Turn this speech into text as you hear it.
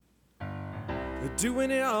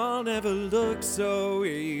Doing it all never looked so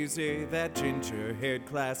easy. That ginger-haired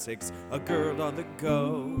classic's a girl on the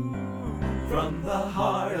go. From the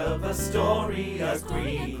heart of Astoria,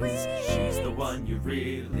 Queens, she's the one you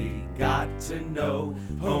really got to know.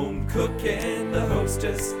 Home cooking, the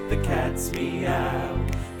hostess, the cat's meow,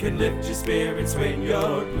 can lift your spirits when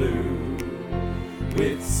you're blue.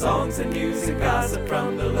 With songs and news and gossip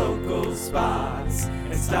from the local spots,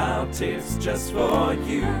 and style tips just for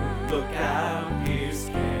you. Look out, here's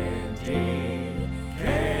Candy,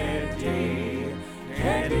 Candy,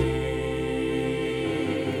 Candy.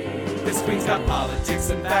 This queen's got politics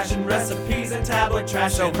and fashion, recipes and tabloid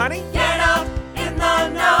trash. So honey, get up in the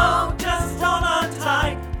know, just hold on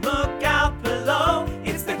tight, look out below.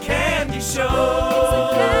 It's the Candy Show. It's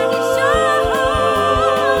the Candy Show.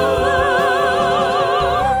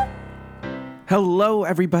 Hello,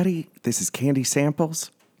 everybody. This is Candy Samples.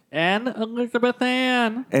 And Elizabeth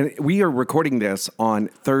Ann. And we are recording this on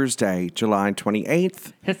Thursday, July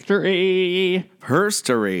 28th. History.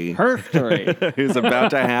 Herstory is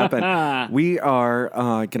about to happen. We are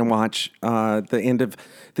going to watch the end of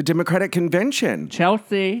the Democratic Convention.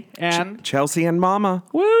 Chelsea and... Chelsea and Mama.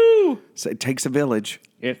 Woo! So it takes a village.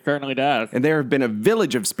 It certainly does. And there have been a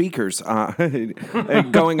village of speakers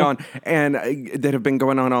going on, and that have been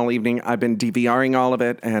going on all evening. I've been DVRing all of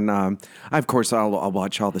it, and of course, I'll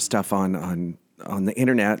watch all the stuff on the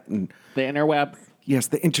internet. And the interwebs. Yes,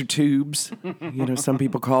 the intertubes, some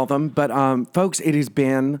people call them. But folks, it has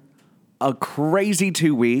been a crazy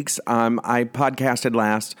 2 weeks. I podcasted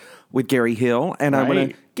last with Gary Hill, and I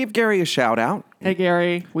want to give Gary a shout out. Hey,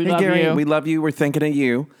 Gary. We love Gary, you. We love you. We're thinking of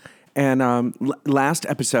you. And last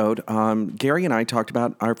episode, Gary and I talked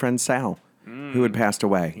about our friend Sal, who had passed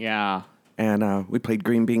away. Yeah. And we played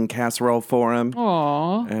Green Bean Casserole for him.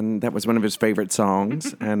 Aww. And that was one of his favorite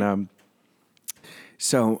songs. And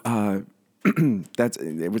so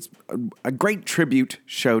it was a great tribute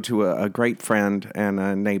show to a great friend and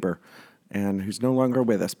a neighbor, and who's no longer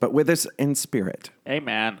with us, but with us in spirit.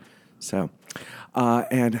 Amen. So...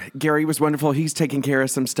 and Gary was wonderful. He's taking care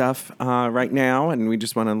of some stuff right now, and we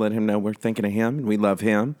just want to let him know we're thinking of him, and we love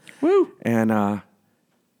him. Woo! And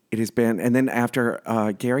it has been... And then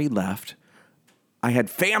after Gary left, I had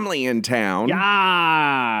family in town.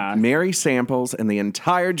 Yeah! Mary Samples and the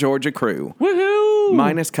entire Georgia crew. Woohoo!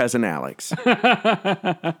 Minus Cousin Alex.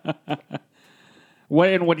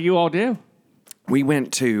 What do you all do? We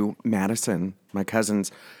went to Madison, my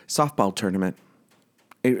cousin's softball tournament.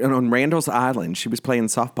 On Randall's Island, she was playing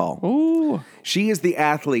softball. Ooh. She is the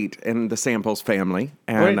athlete in the Samples family.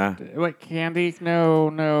 And Wait, Candy's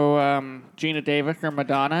no Gina Davis or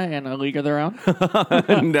Madonna in A League of Their Own?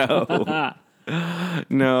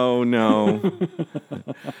 No.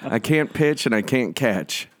 I can't pitch and I can't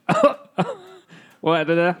catch. Well,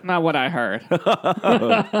 that's not what I heard.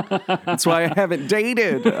 That's why I haven't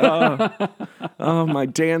dated. Oh, my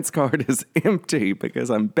dance card is empty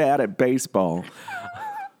because I'm bad at baseball.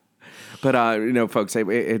 But, folks,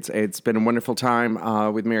 it's been a wonderful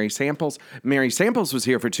time with Mary Samples. Mary Samples was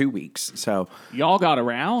here for 2 weeks, so... Y'all got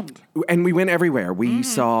around. And we went everywhere. We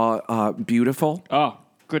saw Beautiful. Oh,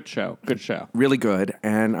 good show. Really good.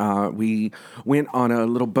 And we went on a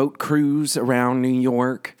little boat cruise around New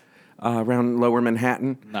York, around Lower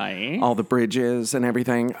Manhattan. Nice. All the bridges and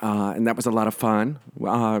everything. And that was a lot of fun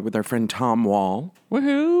with our friend Tom Wall.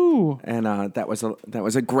 Woohoo! And that was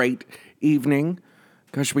a great evening.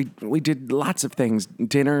 Gosh, we did lots of things,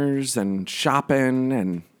 dinners and shopping,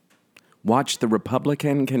 and watched the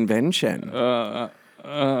Republican convention. I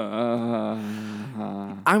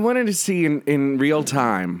wanted to see in real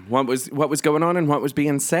time what was going on and what was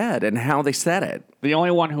being said and how they said it. The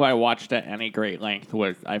only one who I watched at any great length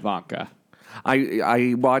was Ivanka.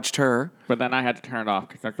 I watched her. But then I had to turn it off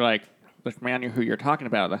because I was like, this man who you're talking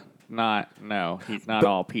about... he's not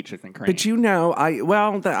all peaches and cream. But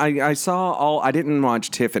I saw all. I didn't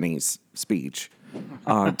watch Tiffany's speech,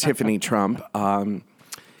 Tiffany Trump.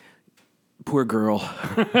 Poor girl.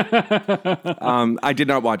 I did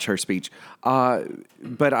not watch her speech,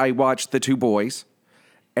 but I watched the two boys,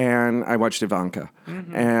 and I watched Ivanka,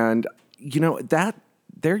 and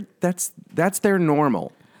that's their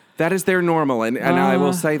normal. That is their normal, and I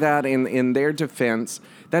will say that in their defense,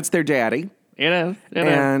 that's their daddy. It is.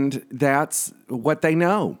 And that's what they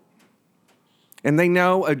know. And they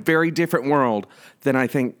know a very different world than I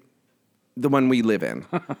think the one we live in.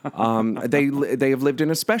 They have lived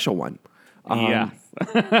in a special one.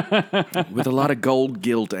 With a lot of gold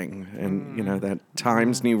gilding and, that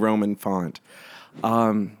Times New Roman font.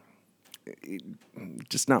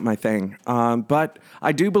 Just not my thing. But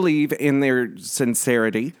I do believe in their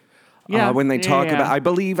sincerity. Yeah. when they talk Yeah. about. I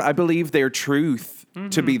believe their truth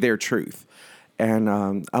to be their truth, and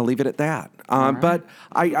I'll leave it at that. But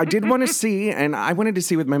I did want to see, and I wanted to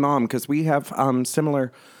see with my mom because we have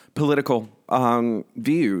similar political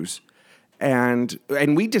views, and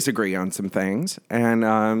we disagree on some things,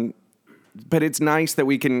 and but it's nice that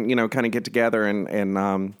we can kind of get together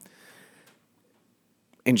and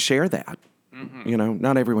share that.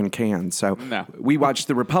 Not everyone can. So No. we watched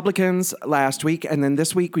the Republicans last week, and then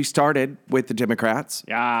this week we started with the Democrats.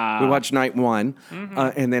 Yeah. We watched night one,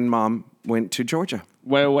 and then Mom went to Georgia.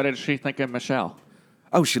 What did she think of Michelle?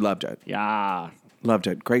 Oh, she loved it. Yeah. Loved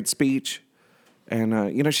it. Great speech.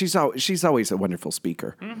 And, she's always a wonderful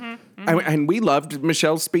speaker. And we loved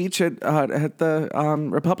Michelle's speech at the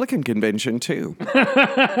Republican convention, too.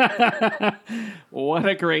 What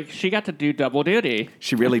a great... She got to do double duty.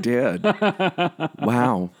 She really did.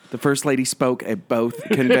 Wow. The First Lady spoke at both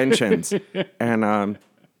conventions. And I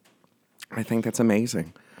think that's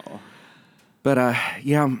amazing. But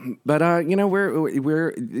we're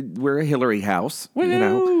a Hillary house,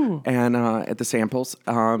 and at the samples,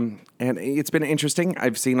 and it's been interesting.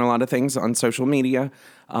 I've seen a lot of things on social media.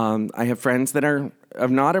 I have friends that are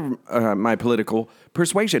not of my political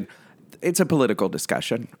persuasion. It's a political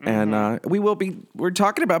discussion, and we're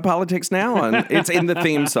talking about politics now, and it's in the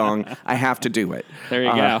theme song. I have to do it. There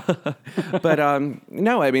you go. But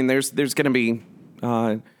no, I mean, there's going to be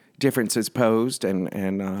differences posed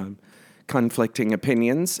and conflicting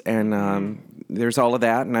opinions, and there's all of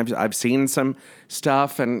that, and I've seen some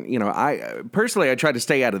stuff, and I personally try to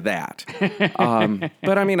stay out of that.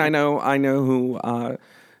 But I mean, I know who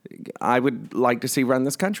I would like to see run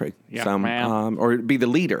this country, or be the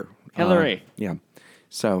leader. Hillary. Yeah.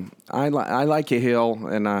 So I like you, Hill,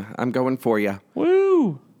 and I'm going for you.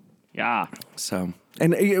 Woo! Yeah. So,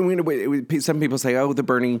 and some people say, "Oh, the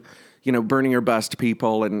Bernie or bust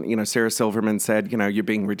people," and Sarah Silverman said, "You're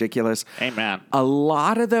being ridiculous." Amen. A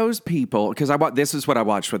lot of those people, because this is what I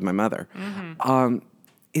watched with my mother.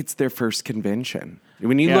 It's their first convention.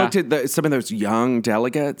 When you looked at some of those young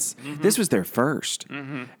delegates, this was their first,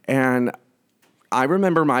 and I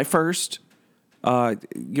remember my first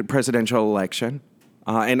presidential election,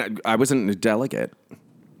 and I wasn't a delegate.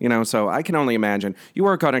 So I can only imagine. You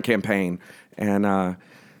work on a campaign, and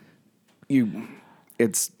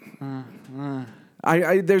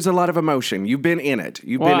there's a lot of emotion. You've been in it.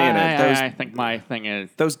 I think my thing is...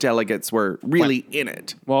 Those delegates were really in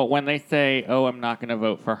it. Well, when they say, "Oh, I'm not going to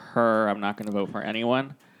vote for her, I'm not going to vote for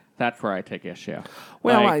anyone," that's where I take issue.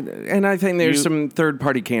 Well, I think there's some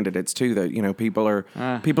third-party candidates, too, that, people are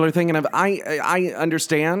thinking of. I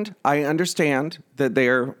understand that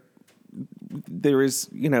there is,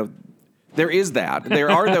 there is that. There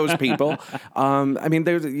are those people. I mean,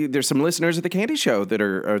 there's some listeners at the Candy Show that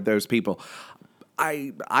are those people.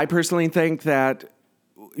 I personally think that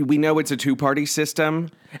we know it's a two-party system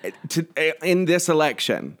in this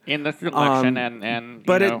election. In this election, and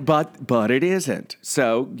but it isn't.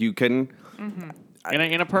 So you can.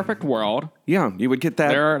 In a perfect world, you would get that.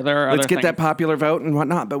 There are let's other get things. that popular vote and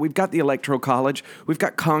whatnot. But we've got the Electoral College. We've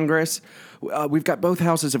got Congress. We've got both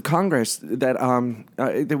houses of Congress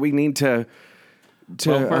that we need to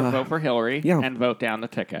vote for Hillary and vote down the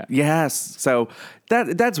ticket. Yes, so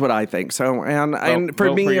that's what I think. So and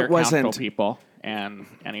for me, it wasn't people and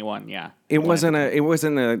anyone. Yeah, it wasn't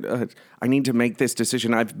a. I need to make this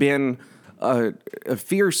decision. I've been a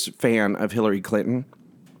fierce fan of Hillary Clinton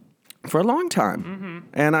for a long time,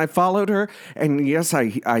 and I followed her. And yes,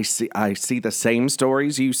 I see the same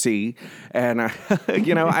stories you see, and I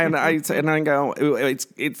go,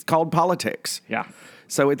 it's called politics. Yeah.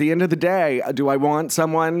 So at the end of the day, do I want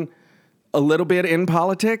someone a little bit in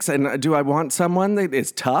politics, and do I want someone that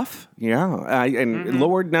is tough? Yeah,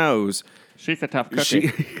 Lord knows she's a tough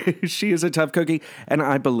cookie. She is a tough cookie, and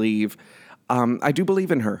I do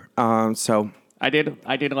believe in her. So. I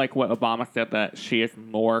did like what Obama said, that she is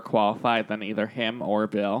more qualified than either him or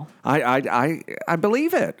Bill. I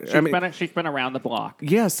believe it. She's been around the block.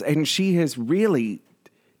 Yes, and she has really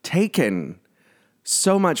taken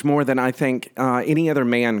so much more than I think any other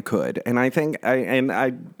man could. And I think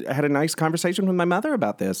I had a nice conversation with my mother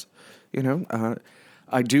about this.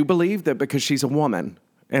 I do believe that because she's a woman,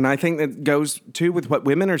 and I think that goes too with what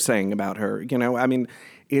women are saying about her. I mean,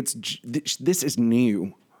 this is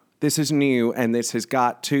new. This is new, and this has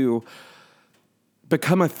got to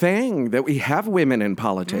become a thing, that we have women in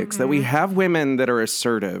politics, that we have women that are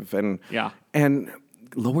assertive. And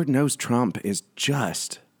Lord knows Trump is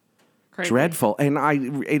just crazy. Dreadful. And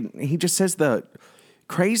he just says the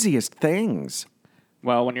craziest things.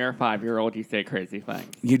 Well, when you're a 5-year-old, you say crazy things.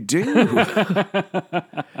 You do. And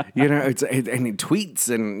he tweets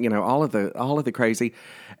and all of the crazy,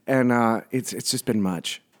 and it's just been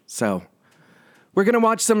much. So we're gonna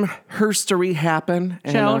watch some herstory happen.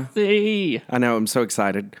 And, Chelsea. I know. I'm so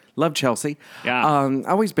excited. Love Chelsea. Yeah.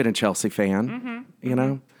 Always been a Chelsea fan.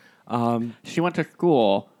 She went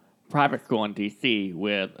to private school in D.C.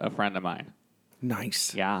 with a friend of mine.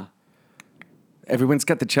 Nice. Yeah. Everyone's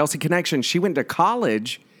got the Chelsea connection. She went to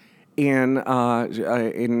college in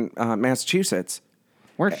Massachusetts.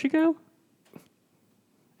 Where'd she go?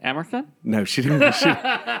 Emerson? No, she didn't.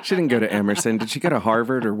 She didn't go to Emerson. Did she go to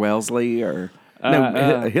Harvard or Wellesley or?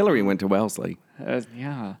 No, Hillary went to Wellesley.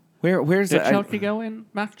 Yeah. Where's Did Chelsea go in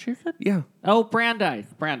Massachusetts? Yeah. Oh, Brandeis.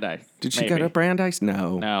 Did she go to Brandeis?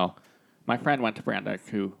 No. No. My friend went to Brandeis,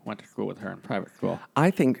 who went to school with her in private school.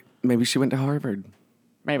 I think maybe she went to Harvard.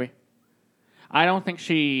 Maybe. I don't think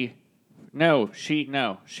she went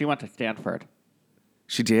to Stanford.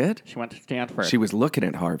 She did? She went to Stanford. She was looking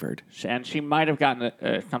at Harvard. And she might have gotten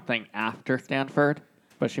something after Stanford,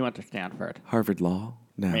 but she went to Stanford. Harvard Law?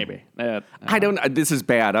 No. Maybe. I don't. This is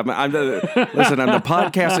bad. I'm the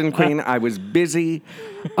podcasting queen. I was busy.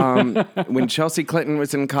 When Chelsea Clinton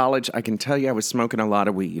was in college, I can tell you I was smoking a lot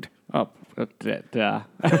of weed. Oh, I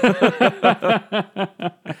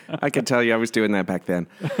can tell you I was doing that back then.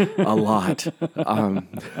 A lot.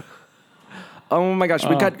 Oh my gosh,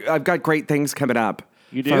 I've got great things coming up.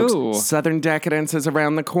 You do? Folks, Southern Decadence is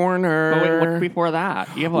around the corner. But wait, what's before that?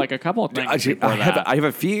 You have like a couple of things before that. I have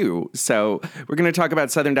a few. So we're going to talk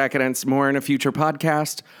about Southern Decadence more in a future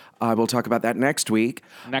podcast. We'll talk about that next week.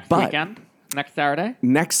 Next weekend? Next Saturday?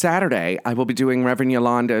 Next Saturday, I will be doing Reverend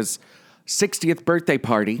Yolanda's 60th birthday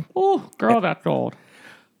party. Oh, girl, that's old.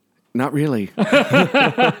 Not really.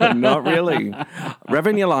 Not really.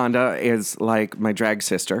 Reverend Yolanda is like my drag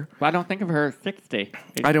sister. Well, I don't think of her as 60.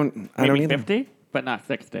 I don't Maybe either. 50, but not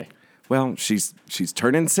 60. Well, she's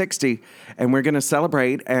turning 60, and we're going to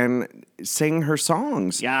celebrate and sing her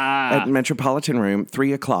songs at Metropolitan Room,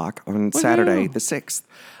 3 o'clock on Saturday, the 6th.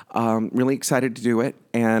 Really excited to do it,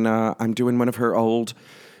 and I'm doing one of her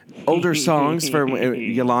older songs for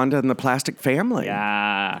Yolanda and the Plastic Family.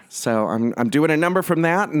 Yeah. So I'm doing a number from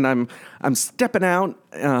that, and I'm stepping out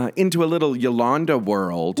into a little Yolanda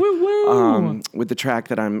world with the track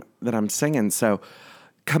that I'm singing. So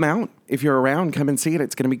come out if you're around. Come and see it.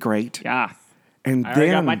 It's going to be great. Yeah. And I already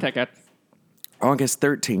then got my tickets. August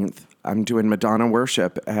 13th, I'm doing Madonna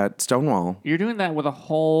Worship at Stonewall. You're doing that with a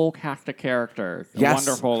whole cast of characters. Yes.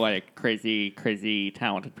 Wonderful, like, crazy,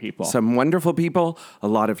 talented people. Some wonderful people, a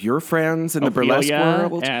lot of your friends in the burlesque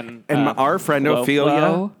world. And our friend Ophelia.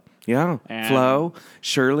 Flo. Yeah. And Flo.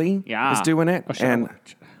 Shirley is doing it. Oh, sure. And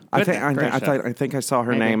I think I saw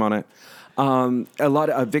her name on it. A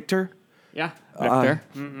lot of Victor. Yeah, Victor.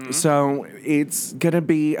 So it's going to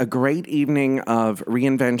be a great evening of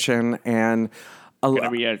reinvention and It's going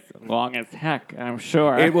to be as long as heck, I'm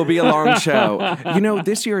sure. it will be a long show.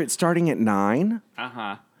 This year it's starting at 9.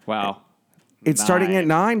 Uh-huh. Wow. It's starting at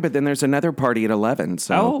 9, but then there's another party at 11.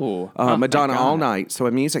 So Madonna all night. So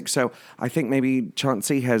a music. So I think maybe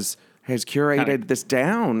Chauncey has curated this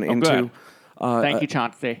down into. Thank you,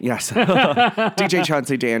 Chauncey. Yes, DJ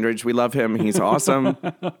Chauncey Dandridge. We love him. He's awesome.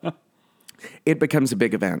 It becomes a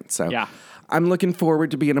big event. So I'm looking forward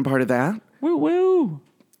to being a part of that. Woo woo.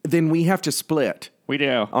 Then we have to split. We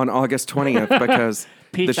do. On August 20th because...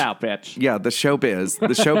 Peace out, bitch. Yeah, the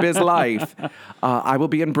showbiz life. I will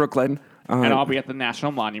be in Brooklyn. And I'll be at the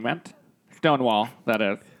National Monument. Stonewall, that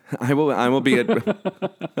is. I will be at...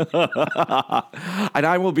 and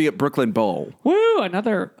I will be at Brooklyn Bowl. Woo,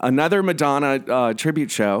 another Madonna tribute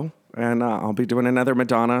show. And I'll be doing another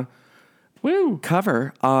Madonna...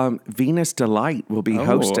 cover. Venus Delight will be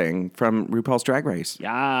hosting from RuPaul's Drag Race.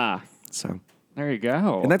 Yeah. So there you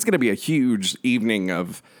go. And that's going to be a huge evening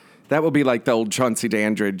of. That will be like the old Chauncey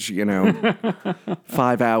Dandridge,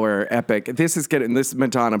 5-hour epic. This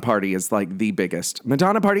Madonna party is like the biggest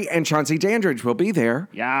Madonna party, and Chauncey Dandridge will be there.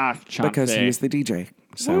 Yeah, Chauncey. Because he is the DJ.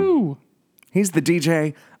 So he's the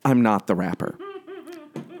DJ. I'm not the rapper.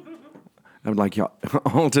 I would like y'all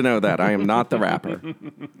all to know that I am not the rapper.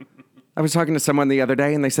 I was talking to someone the other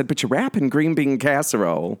day, and they said, "But you rap in green bean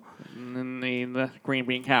casserole." The green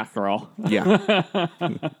bean casserole. Yeah,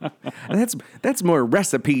 that's more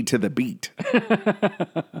recipe to the beat.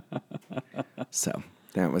 So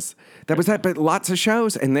that was that. But lots of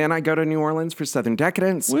shows, and then I go to New Orleans for Southern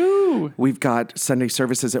Decadence. Woo! We've got Sunday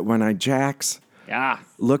services at One Eyed Jack's. Yeah.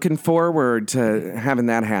 Looking forward to having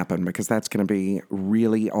that happen because that's going to be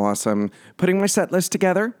really awesome. Putting my set list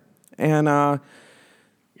together and.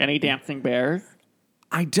 Any dancing bears?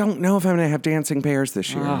 I don't know if I'm going to have dancing bears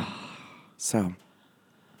this year. So,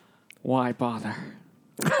 Why bother?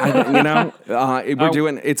 we're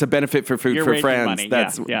doing. It's a benefit for Food You're for raising Friends.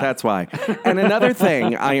 money. That's why. And another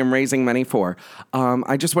thing, I am raising money for.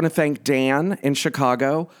 I just want to thank Dan in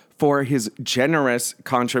Chicago for his generous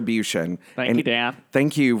contribution. Thank you, Dan.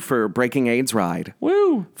 Thank you for Breaking AIDS Ride.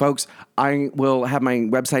 Woo! Folks, I will have my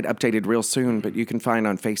website updated real soon, but you can find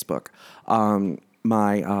on Facebook.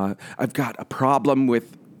 I've got a problem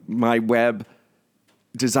with my web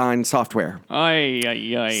design software.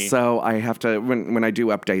 Ay. So I have to, when I do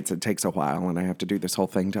updates, it takes a while, and I have to do this whole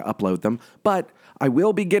thing to upload them. But I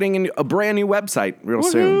will be getting a brand new website real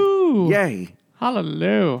soon. Yay.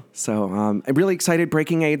 Hallelujah. So I'm really excited.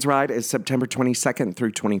 Breaking AIDS Ride is September 22nd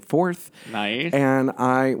through 24th. Nice. And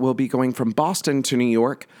I will be going from Boston to New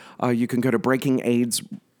York. You can go to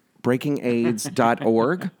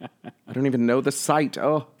breakingaids.org. I don't even know the site.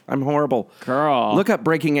 Oh, I'm horrible. Girl. Look up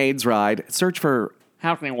Breaking AIDS Ride. Search for...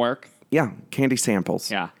 Housing work. Yeah, candy samples.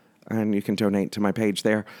 Yeah. And you can donate to my page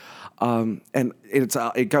there. And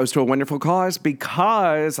it goes to a wonderful cause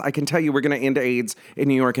because I can tell you we're going to end AIDS in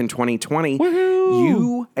New York in 2020. Woohoo!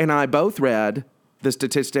 You and I both read the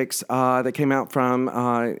statistics that came out from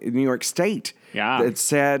New York State. Yeah. That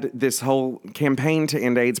said this whole campaign to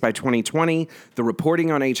end AIDS by 2020, the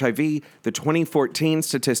reporting on HIV, the 2014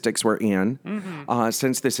 statistics were in.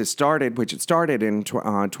 Since this has started, which it started in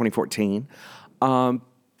 2014,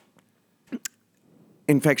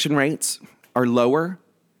 infection rates are lower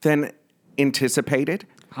than anticipated.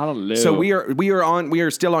 Hallelujah. So we are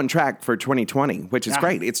still on track for 2020, which is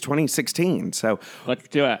great. It's 2016. So let's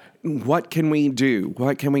do it. What can we do?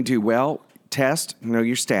 Well, test, know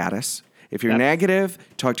your status. If you're negative,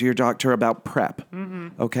 talk to your doctor about PrEP.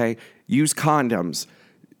 Okay? Use condoms.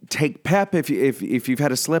 Take PEP if you've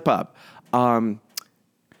had a slip up. And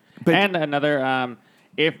another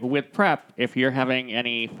if with PrEP, if you're having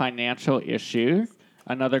any financial issues,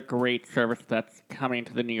 another great service that's coming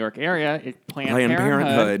to the New York area is Planned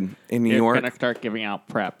Parenthood in New York. Is going to start giving out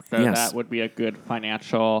PrEP. So Yes. that would be a good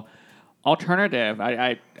financial alternative.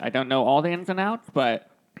 I don't know all the ins and outs,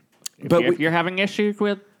 but if you're having issues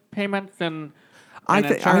with payments and I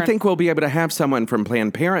think we'll be able to have someone from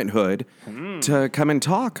Planned Parenthood to come and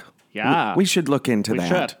talk. Yeah. We should look into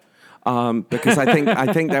that. Because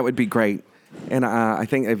I think that would be great. And I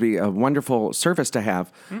think it'd be a wonderful service to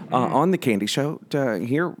have on the Candy Show to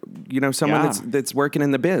hear, someone that's working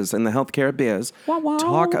in the biz, in the healthcare biz,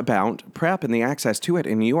 talk about PrEP and the access to it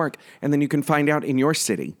in New York. And then you can find out in your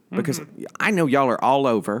city, because I know y'all are all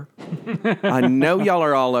over. I know y'all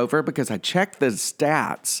are all over because I checked the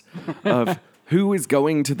stats of who is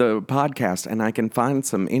going to the podcast, and I can find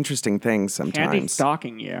some interesting things sometimes. Candy's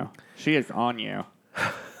stalking you. She is on you.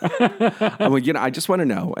 I just want to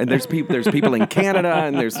know. And there's people in Canada,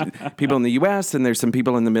 and there's people in the U.S., and there's some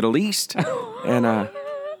people in the Middle East. And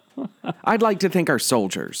I'd like to think our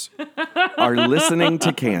soldiers are listening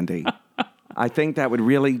to Candy. I think that would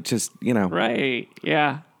really just, Right.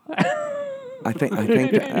 Yeah. I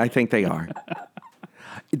think they are.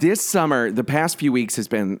 This summer, the past few weeks has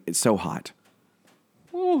been so hot.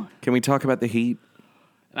 Ooh. Can we talk about the heat?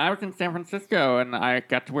 And I was in San Francisco, and I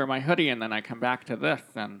got to wear my hoodie, and then I come back to this,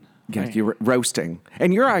 and Yeah, you're roasting.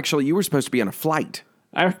 And you were supposed to be on a flight.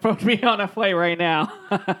 I was supposed to be on a flight right now.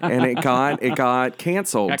 And it got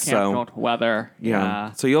canceled. Got canceled. Weather.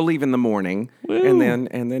 Yeah. So you'll leave in the morning. Woo.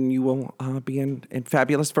 And then you will be in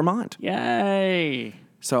fabulous Vermont. Yay.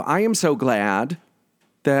 So I am so glad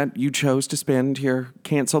that you chose to spend your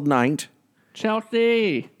canceled night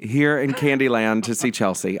Chelsea. here in Candyland to see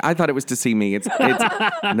Chelsea. I thought it was to see me. It's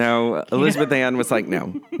no. Elizabeth Ann was like,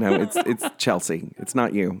 no, it's Chelsea. It's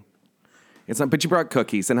not you. It's not. But you brought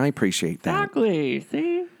cookies, and I appreciate that. Exactly.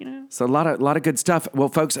 See, So a lot of good stuff. Well,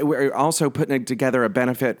 folks, we're also putting together a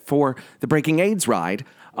benefit for the Breaking AIDS Ride.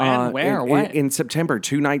 When? Where? What? In September,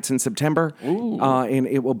 2 nights in September. Ooh. And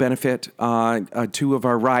it will benefit 2 of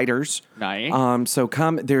our riders. Nice. So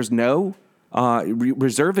come. There's no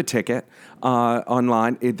reserve a ticket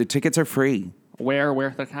online. The tickets are free.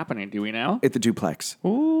 Where's this happening? Do we know? At the duplex.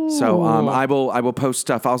 Ooh. So I will post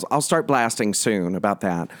stuff. I'll start blasting soon about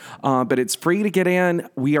that. But it's free to get in.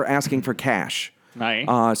 We are asking for cash.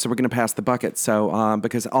 Nice. So we're going to pass the bucket. So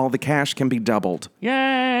because all the cash can be doubled.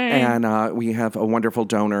 Yay! And we have a wonderful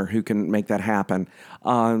donor who can make that happen.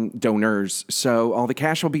 Donors. So all the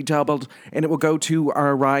cash will be doubled, and it will go to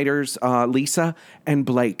our riders, Lisa and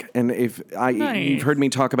Blake. And you've heard me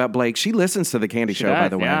talk about Blake, she listens to the Candy Show, by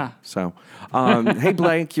the way. Yeah. So, hey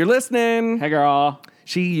Blake, you're listening. Hey girl.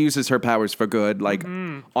 She uses her powers for good, like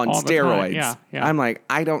on All the time. steroids. Yeah, yeah. I'm like,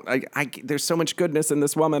 there's so much goodness in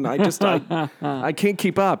this woman. I can't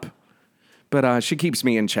keep up. But she keeps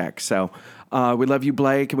me in check. So we love you,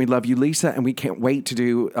 Blake, and we love you, Lisa, and we can't wait to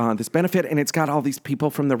do this benefit. And it's got all these people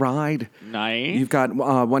from the ride. Nice. You've got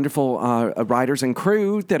wonderful riders and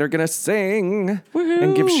crew that are going to sing Woohoo.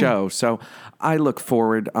 and give shows. So I look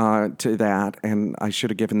forward to that. And I should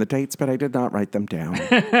have given the dates, but I did not write them down.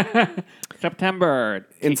 September.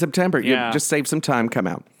 In September. Yeah. You just save some time, come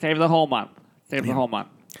out. Save the whole month. Save the whole month.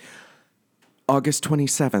 August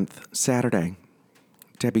 27th, Saturday.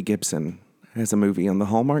 Debbie Gibson has a movie on the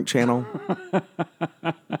Hallmark Channel.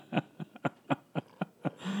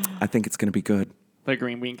 I think it's going to be good. The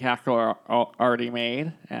green bean casserole are already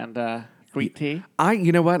made, and sweet tea.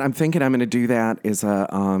 You know what? I'm thinking I'm going to do that as a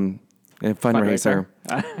fundraiser.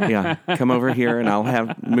 Yeah, come over here and I'll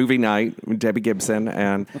have movie night with Debbie Gibson,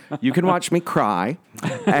 and you can watch me cry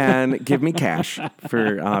and give me cash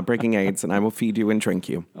for breaking AIDS, and I will feed you and drink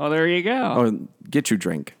you. Oh, there you go. Or get you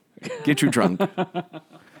drink. Get you drunk.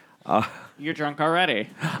 You're drunk already.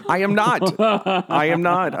 I am not. I am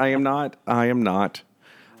not. I am not. I am not.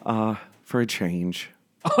 For a change.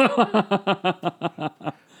 But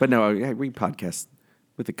no, we podcast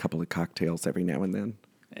with a couple of cocktails every now and then.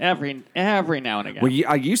 Every now and again. Well,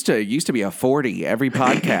 I used to be a 40 every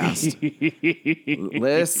podcast.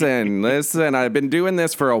 Listen. I've been doing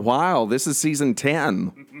this for a while. This is season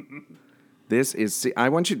 10. This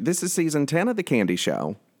is season 10 of the Candy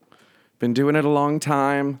Show. Been doing it a long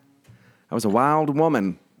time. I was a wild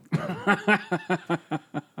woman. I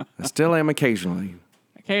still am occasionally.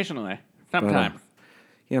 Occasionally. Sometimes.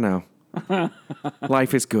 But,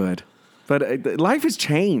 life is good. But life has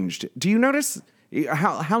changed. Do you notice?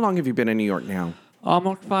 How long have you been in New York now?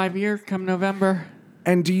 Almost 5 years come November.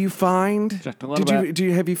 And do you find... Just a little bit.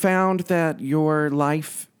 Have you found that your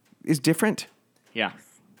life is different? Yeah.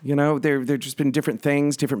 There just been different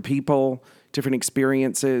things, different people, different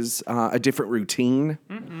experiences, a different routine.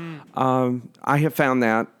 Mm-hmm. I have found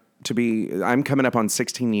that to be... I'm coming up on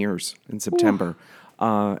 16 years in September.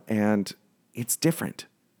 And it's different.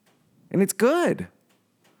 And it's good.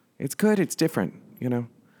 It's good. It's different,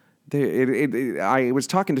 I was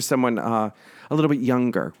talking to someone a little bit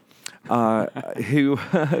younger who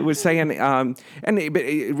was saying, and a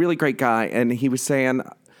really great guy, and he was saying,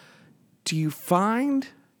 do you find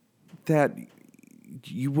that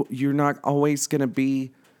you're not always going to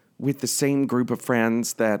be with the same group of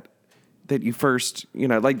friends that you first,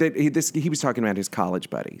 like that? He was talking about his college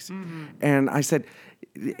buddies, mm-hmm. And I said,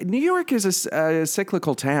 New York is a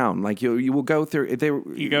cyclical town. Like you will go through.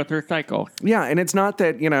 You go through cycles. Yeah, and it's not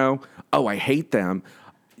that I hate them.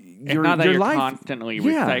 It's not that you're constantly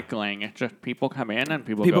recycling. It's just people come in and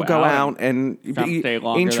people go out and some stay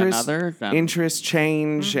longer than others. Interests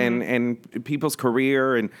change, mm-hmm. and people's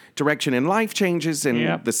career and direction in life changes,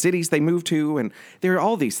 and the cities they move to, and there are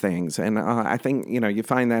all these things. And I think you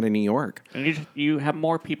find that in New York. And you have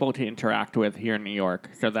more people to interact with here in New York,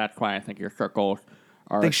 so that's why I think your circles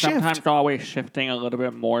are sometimes always shifting a little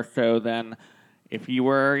bit more so than if you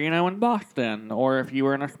were in Boston or if you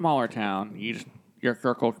were in a smaller town. Your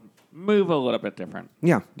circles move a little bit different.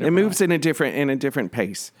 Yeah, it moves in a different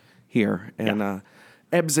pace here, and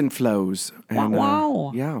ebbs and flows. And,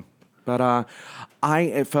 wow. Yeah, but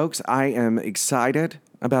folks, I am excited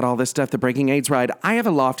about all this stuff. The Breaking AIDS ride. I have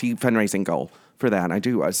a lofty fundraising goal for that. I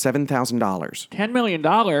do $7,000. $10 million?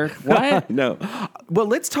 What? No. Well,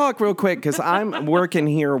 let's talk real quick because I'm working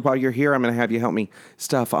here. While you're here, I'm going to have you help me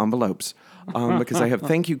stuff envelopes. Because I have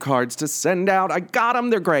thank you cards to send out. I got them.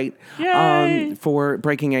 They're great. Yay! For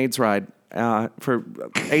Breaking AIDS Ride, for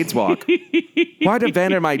AIDS Walk. What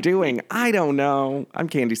event am I doing? I don't know. I'm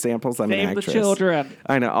Candy Samples. I'm an actress. Save the children.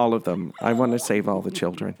 I know, all of them. I want to save all the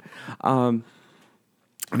children. And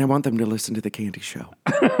I want them to listen to the Candy Show.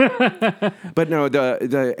 But no,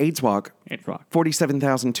 the AIDS Walk.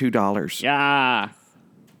 $47,002. Yeah.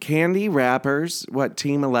 Candy wrappers, what,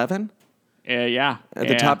 Team 11? Yeah.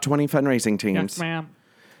 The top 20 fundraising teams. Yes, ma'am.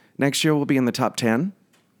 Next year we'll be in the top 10.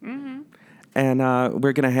 Mm-hmm. And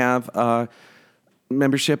we're going to have a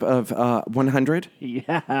membership of 100.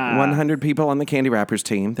 Yeah. 100 people on the Candy Wrappers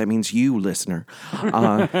team. That means you, listener.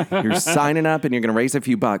 You're signing up and you're going to raise a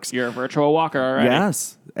few bucks. You're a virtual walker already.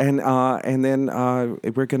 Yes. And then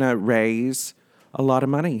we're going to raise a lot of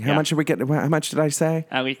money. How much are we getting? How much did I say?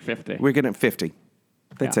 At least 50. We're getting 50.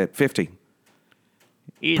 That's it. 50.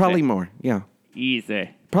 Easy. Probably more. Yeah.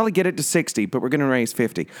 Easy. Probably get it to 60, but we're going to raise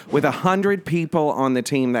 50. With 100 people on the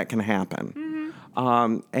team, that can happen.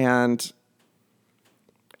 Mm-hmm. And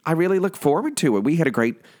I really look forward to it. We had a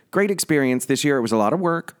great experience this year. It was a lot of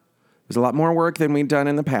work. It was a lot more work than we'd done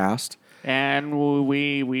in the past. And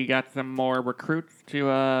we got some more recruits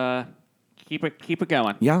to keep it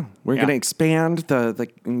going. Yeah, we're going to expand the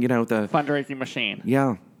fundraising machine.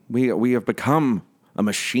 Yeah, we have become a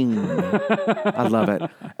machine. I love it.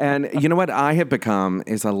 And you know what I have become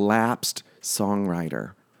is a lapsed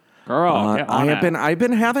songwriter. Girl, I've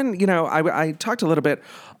been having, I talked a little bit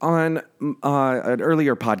on an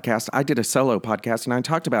earlier podcast. I did a solo podcast, and I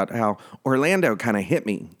talked about how Orlando kind of hit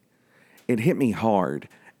me. It hit me hard.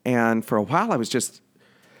 And for a while, I was just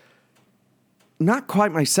not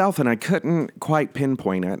quite myself, and I couldn't quite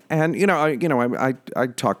pinpoint it. And, I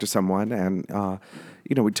talked to someone, and,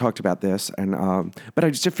 we talked about this, and but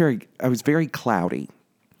I was very cloudy.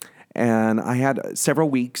 And I had several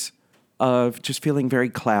weeks of just feeling very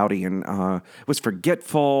cloudy and was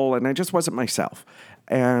forgetful, and I just wasn't myself.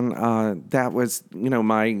 And that was,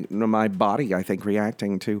 my body, I think,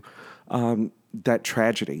 reacting to that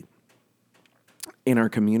tragedy in our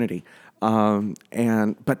community.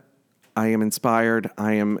 But I am inspired.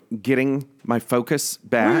 I am getting my focus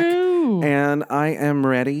back. Woo! And I am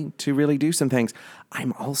ready to really do some things.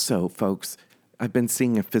 I'm also, folks, I've been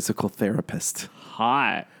seeing a physical therapist.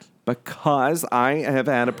 Hot. Because I have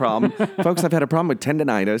had a problem. Folks, I've had a problem with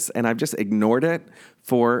tendonitis, and I've just ignored it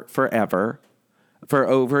for forever, for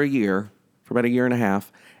over a year, for about a year and a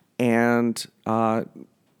half, and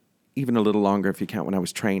even a little longer if you count when I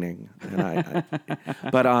was training. And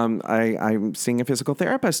but I'm seeing a physical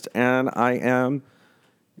therapist, and I am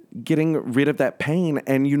getting rid of that pain.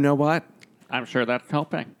 And you know what? I'm sure that's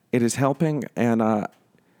helping. It is helping, and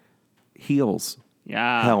heels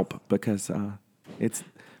help because it's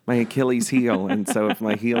my Achilles heel. And so if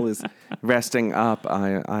my heel is resting up,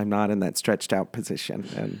 I'm not in that stretched out position.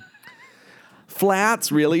 And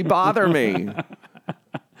flats really bother me.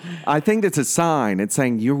 I think it's a sign. It's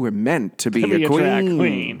saying you were meant to be a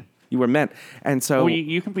queen. You were meant. And so... Well,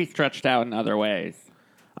 you can be stretched out in other ways.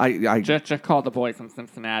 I just call the boys from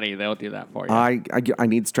Cincinnati. They'll do that for you. I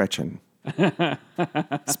need stretching.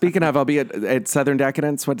 Speaking of, I'll be at Southern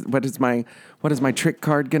Decadence. What is my trick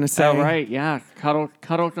card gonna say? Oh right, yeah,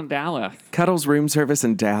 Cuddles in Dallas. Cuddles room service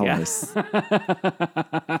in Dallas.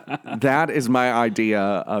 Yeah. That is my idea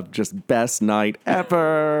of just best night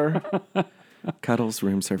ever. Cuddles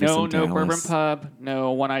room service in Dallas. No Bourbon Pub,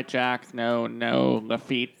 no One Eyed Jacks, no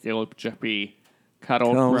Lafitte. It'll just be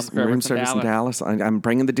Cuddles room service in Dallas. I'm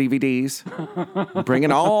bringing the DVDs. I'm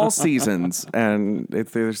bringing all seasons. And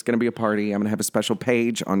if there's going to be a party, I'm going to have a special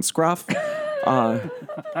page on Scruff.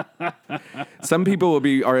 Some people will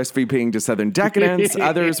be RSVPing to Southern Decadence.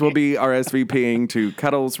 Others will be RSVPing to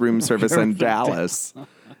Cuddles room service in Dallas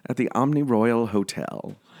at the Omni Royal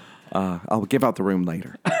Hotel. I'll give out the room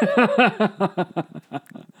later.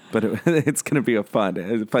 But it's going to be a fun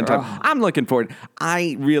time. I'm looking forward.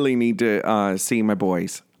 I really need to see my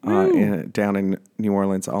boys down in New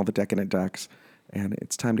Orleans, all the Decadent Ducks, and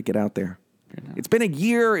it's time to get out there. It's been a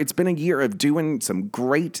year. It's been a year of doing some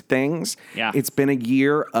great things. Yeah. It's been a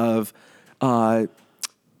year of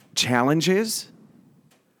challenges.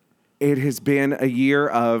 It has been a year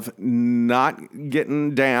of not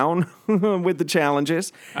getting down with the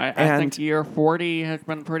challenges. I think year 40 has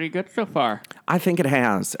been pretty good so far. I think it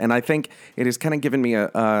has. And I think it has kind of given me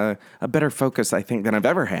a better focus, I think, than I've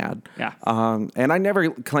ever had. Yeah. And I never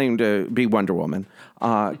claimed to be Wonder Woman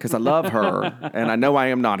because I love her, and I know I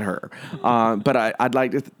am not her. But I'd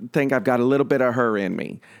like to think I've got a little bit of her in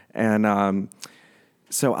me. And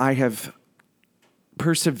so I have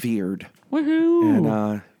persevered. Woohoo!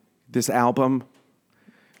 And this album,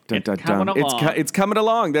 coming along. It's coming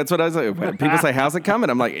along. That's what I say. When people say, "How's it coming?"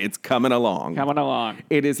 I'm like, "It's coming along." Coming along.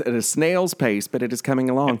 It is at a snail's pace, but it is coming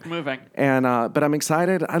along. It's moving. And but I'm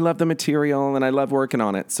excited. I love the material, and I love working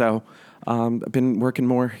on it. So I've been working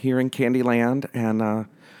more here in Candyland, and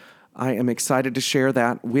I am excited to share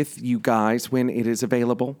that with you guys when it is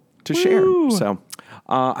available to share. So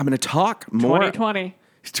I'm going to talk more. 2020.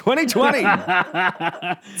 2020.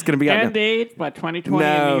 It's going to be out End date by 2020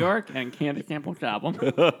 in New York and Candy Samples album.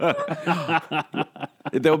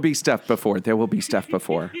 There will be stuff before. In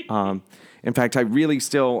fact,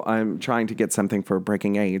 I'm trying to get something for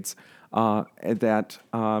Breaking AIDS that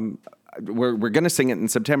we're going to sing it in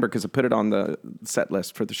September because I put it on the set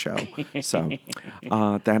list for the show. So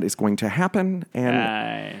that is going to happen.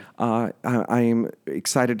 And I am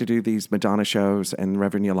excited to do these Madonna shows and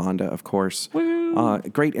Reverend Yolanda, of course.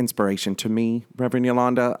 Great inspiration to me, Reverend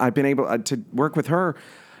Yolanda. I've been able to work with her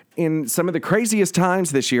in some of the craziest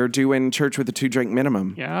times this year doing Church with a 2-Drink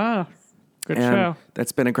Minimum. Yeah, good and show.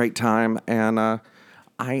 That's been a great time. And I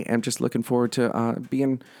am just looking forward to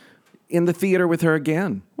being in the theater with her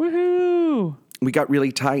again. Woohoo! we got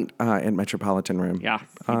really tight in Metropolitan Room. Yeah,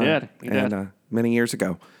 he did. He did. Many years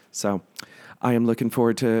ago. So I am looking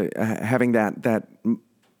forward to having that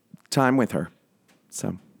time with her.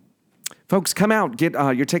 So, folks, come out. Get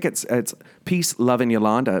your tickets. It's Peace, Love, and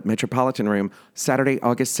Yolanda at Metropolitan Room, Saturday,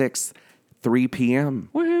 August 6th, 3 p.m.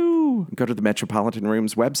 Woohoo! Go to the Metropolitan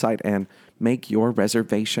Room's website and make your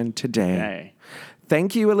reservation today. Okay.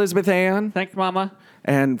 Thank you, Elizabeth Ann. Thanks, Mama.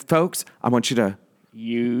 And, folks, I want you to...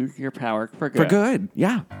 Use your power for good. For good,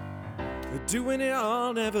 yeah. Doing it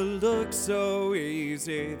all never looked so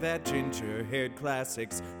easy. That ginger-haired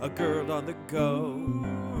classic's a girl on the go.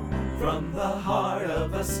 From the heart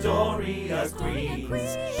of a story of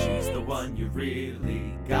Queens, she's the one you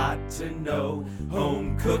really got to know.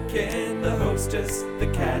 Home cooking, the hostess, the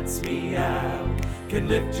cat's meow, can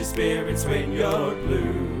lift your spirits when you're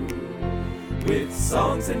blue. With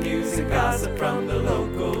songs and news and gossip from the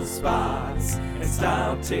local spots, and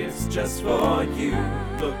style tips just for you.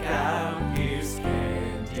 Look out, here's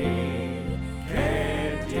Candy,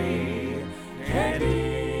 Candy,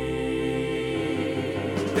 Candy.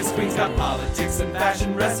 This queen's got politics and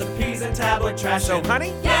fashion, recipes and tabloid trash. So,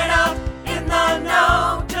 honey, Get